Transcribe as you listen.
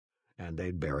and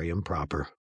they'd bury him proper.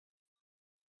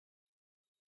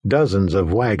 Dozens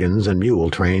of wagons and mule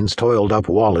trains toiled up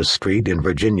Wallace Street in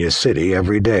Virginia City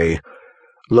every day,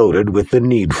 loaded with the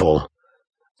needful: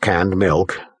 canned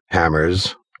milk,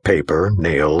 hammers, paper,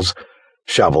 nails,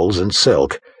 shovels, and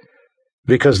silk,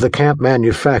 because the camp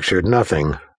manufactured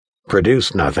nothing,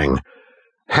 produced nothing,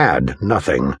 had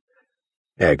nothing,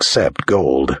 except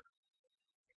gold.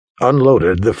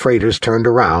 Unloaded, the freighters turned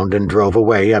around and drove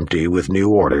away empty with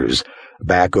new orders,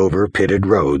 back over pitted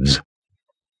roads.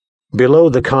 Below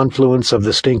the confluence of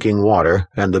the Stinking Water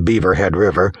and the Beaverhead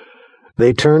River,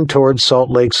 they turned toward Salt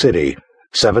Lake City,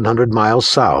 700 miles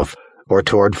south, or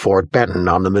toward Fort Benton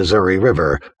on the Missouri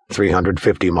River,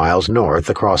 350 miles north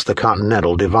across the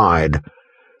Continental Divide.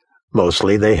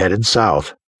 Mostly they headed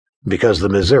south, because the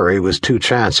Missouri was too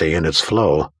chancy in its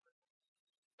flow.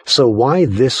 So why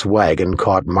this wagon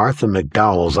caught Martha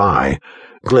McDowell's eye,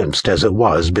 glimpsed as it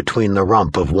was between the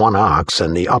rump of one ox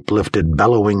and the uplifted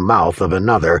bellowing mouth of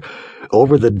another,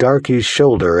 over the darky's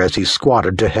shoulder as he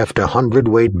squatted to heft a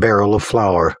 100-weight barrel of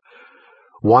flour?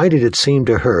 Why did it seem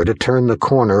to her to turn the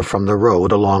corner from the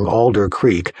road along Alder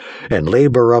Creek and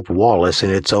labor up Wallace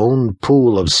in its own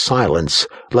pool of silence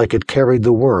like it carried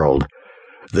the world,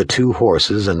 the two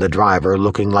horses and the driver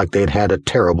looking like they'd had a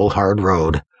terrible hard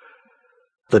road?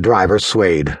 The driver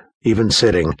swayed, even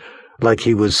sitting, like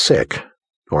he was sick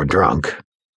or drunk.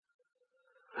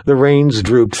 The reins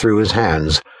drooped through his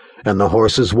hands, and the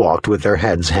horses walked with their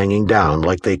heads hanging down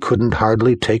like they couldn't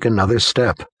hardly take another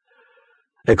step.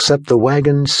 Except the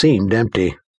wagon seemed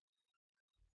empty.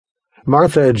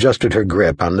 Martha adjusted her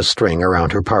grip on the string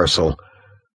around her parcel.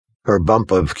 Her bump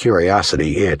of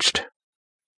curiosity itched.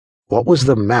 What was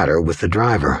the matter with the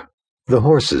driver, the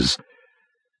horses?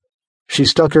 She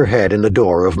stuck her head in the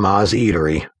door of Ma's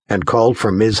eatery and called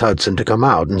for Ms. Hudson to come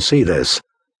out and see this.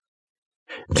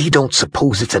 "Thee don't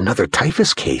suppose it's another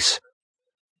typhus case?"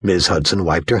 Ms. Hudson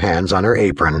wiped her hands on her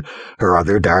apron, her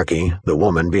other darky, the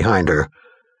woman behind her.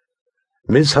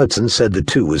 Ms. Hudson said the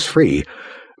two was free,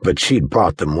 but she'd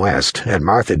brought them west, and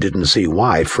Martha didn't see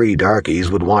why free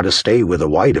darkies would want to stay with a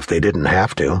white if they didn't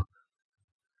have to.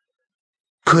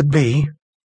 "Could be,"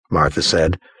 Martha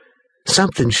said.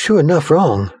 "Something's sure enough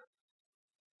wrong."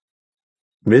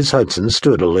 Ms. Hudson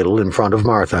stood a little in front of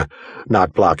Martha,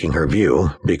 not blocking her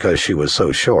view because she was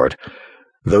so short,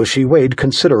 though she weighed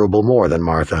considerable more than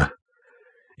Martha.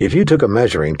 If you took a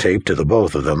measuring tape to the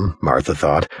both of them, Martha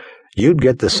thought, you'd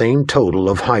get the same total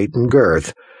of height and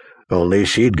girth, only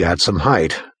she'd got some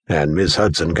height, and Ms.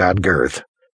 Hudson got girth.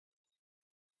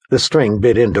 The string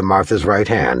bit into Martha's right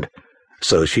hand,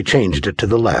 so she changed it to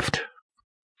the left.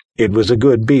 It was a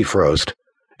good beef roast,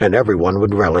 and everyone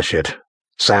would relish it.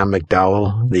 Sam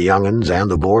McDowell, the young'uns,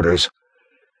 and the boarders.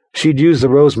 She'd used the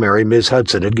rosemary Ms.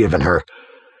 Hudson had given her.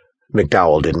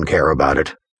 McDowell didn't care about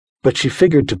it, but she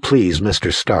figured to please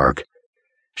Mr. Stark.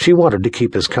 She wanted to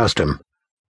keep his custom.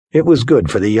 It was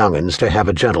good for the young'uns to have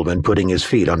a gentleman putting his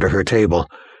feet under her table,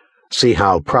 see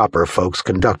how proper folks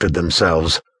conducted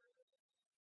themselves.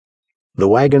 The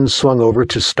wagon swung over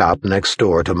to stop next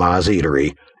door to Ma's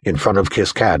eatery, in front of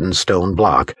Kiskadden's stone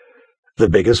block, the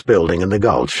biggest building in the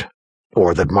gulch,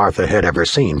 or that Martha had ever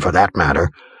seen for that matter,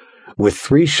 with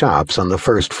 3 shops on the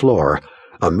first floor,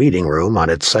 a meeting room on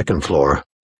its second floor.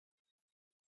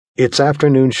 Its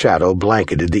afternoon shadow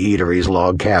blanketed the eatery's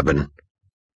log cabin.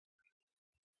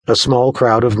 A small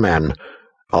crowd of men,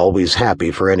 always happy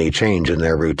for any change in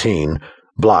their routine,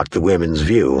 blocked the women's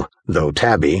view, though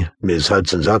Tabby, Ms.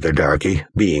 Hudson's other darky,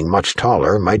 being much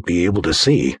taller, might be able to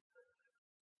see.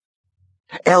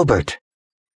 "Albert,"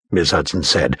 Ms. Hudson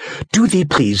said, "do thee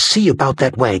please see about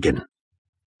that wagon."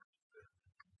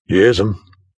 "Yes'm."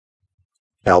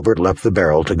 Albert left the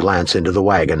barrel to glance into the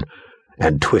wagon,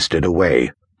 and twisted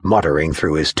away, muttering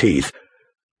through his teeth,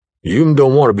 "You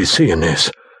don't want to be seeing this,"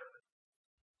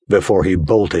 before he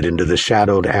bolted into the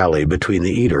shadowed alley between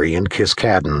the eatery and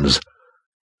Kiskadden's.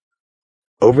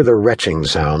 Over the retching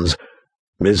sounds,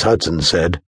 Ms. Hudson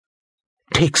said,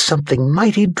 "Takes something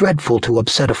mighty dreadful to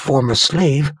upset a former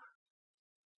slave."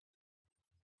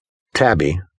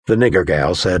 Tabby, the nigger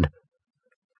gal, said,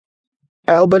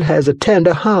 "Albert has a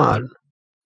tender heart."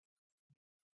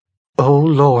 "Oh,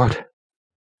 Lord,"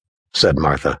 said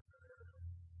Martha.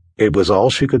 It was all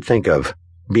she could think of,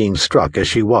 being struck as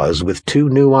she was with 2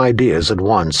 new ideas at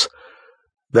once,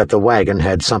 that the wagon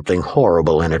had something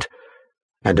horrible in it,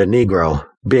 and a Negro,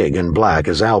 big and black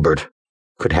as Albert,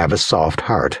 could have a soft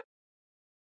heart.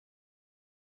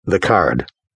 The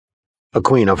card, a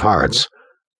Queen of Hearts,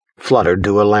 fluttered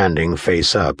to a landing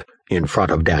face up in front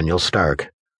of Daniel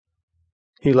Stark.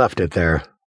 He left it there,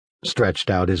 stretched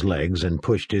out his legs, and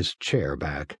pushed his chair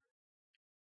back.